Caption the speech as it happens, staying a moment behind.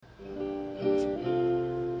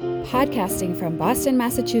Podcasting from Boston,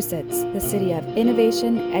 Massachusetts, the city of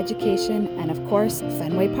innovation, education, and of course,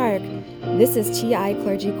 Fenway Park, this is TI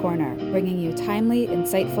Clergy Corner, bringing you timely,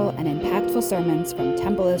 insightful, and impactful sermons from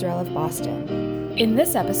Temple Israel of Boston. In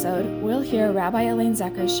this episode, we'll hear Rabbi Elaine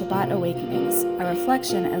Zecher's Shabbat Awakenings, a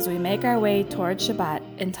reflection as we make our way toward Shabbat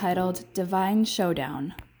entitled Divine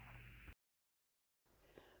Showdown.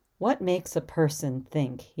 What makes a person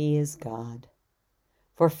think he is God?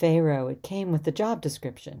 For Pharaoh, it came with the job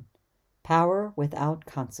description. Power without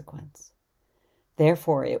consequence.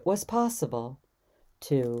 Therefore, it was possible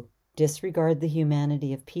to disregard the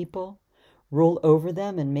humanity of people, rule over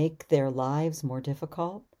them and make their lives more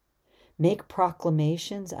difficult, make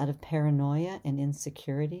proclamations out of paranoia and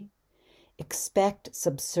insecurity, expect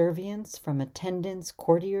subservience from attendants,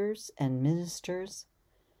 courtiers, and ministers,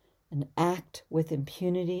 and act with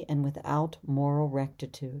impunity and without moral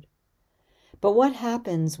rectitude. But what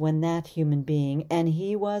happens when that human being, and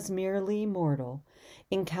he was merely mortal,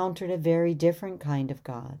 encountered a very different kind of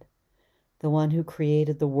God, the one who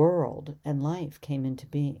created the world and life came into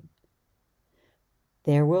being?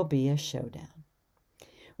 There will be a showdown.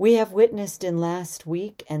 We have witnessed in last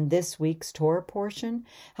week and this week's Torah portion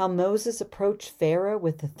how Moses approached Pharaoh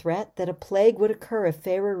with the threat that a plague would occur if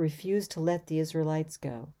Pharaoh refused to let the Israelites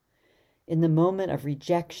go. In the moment of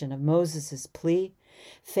rejection of Moses' plea,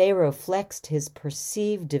 Pharaoh flexed his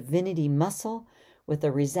perceived divinity muscle with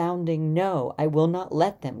a resounding "No, I will not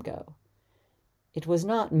let them go." It was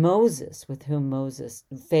not Moses with whom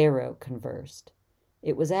Pharaoh conversed.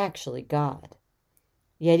 It was actually God.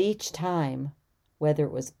 Yet each time, whether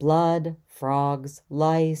it was blood, frogs,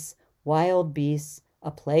 lice, wild beasts, a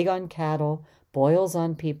plague on cattle, boils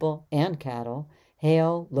on people and cattle,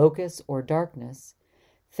 hail, locusts, or darkness,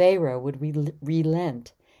 Pharaoh would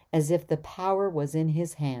relent as if the power was in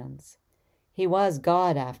his hands. He was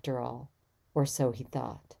God after all, or so he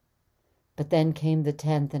thought. But then came the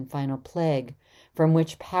 10th and final plague, from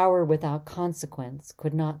which power without consequence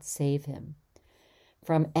could not save him.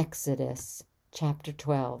 From Exodus chapter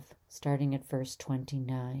 12, starting at verse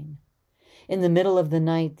 29. In the middle of the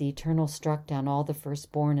night, the Eternal struck down all the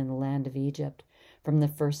firstborn in the land of Egypt, from the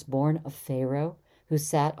firstborn of Pharaoh, who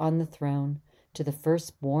sat on the throne, to the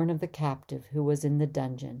firstborn of the captive who was in the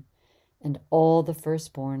dungeon, and all the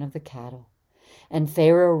firstborn of the cattle. And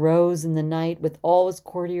Pharaoh rose in the night with all his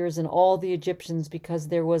courtiers and all the Egyptians, because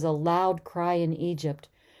there was a loud cry in Egypt,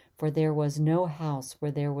 for there was no house where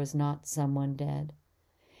there was not someone dead.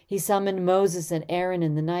 He summoned Moses and Aaron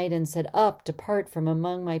in the night and said, "Up, depart from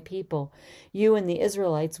among my people. You and the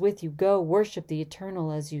Israelites with you, go worship the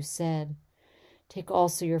Eternal as you said. Take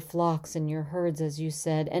also your flocks and your herds as you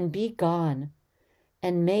said, and be gone.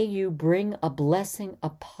 And may you bring a blessing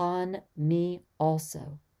upon me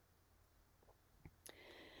also."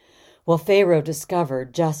 Well, Pharaoh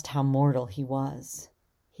discovered just how mortal he was.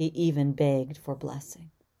 He even begged for blessing.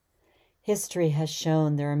 History has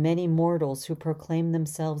shown there are many mortals who proclaim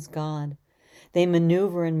themselves God. They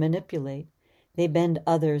maneuver and manipulate. They bend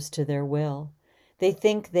others to their will. They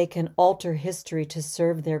think they can alter history to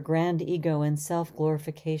serve their grand ego and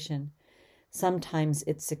self-glorification. Sometimes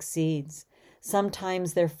it succeeds.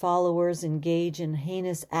 Sometimes their followers engage in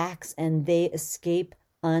heinous acts and they escape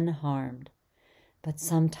unharmed. But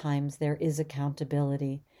sometimes there is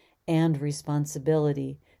accountability and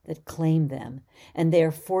responsibility that claim them, and they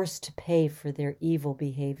are forced to pay for their evil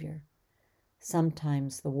behavior.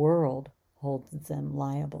 Sometimes the world holds them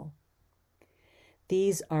liable.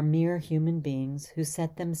 These are mere human beings who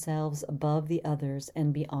set themselves above the others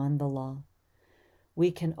and beyond the law.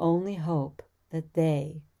 We can only hope that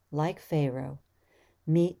they, like Pharaoh,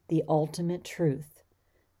 meet the ultimate truth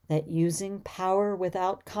that using power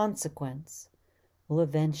without consequence will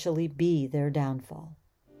eventually be their downfall.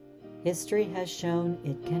 History has shown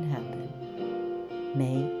it can happen.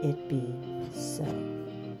 May it be so.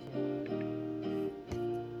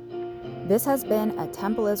 This has been a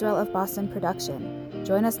Temple Israel of Boston production.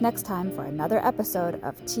 Join us next time for another episode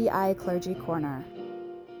of TI Clergy Corner.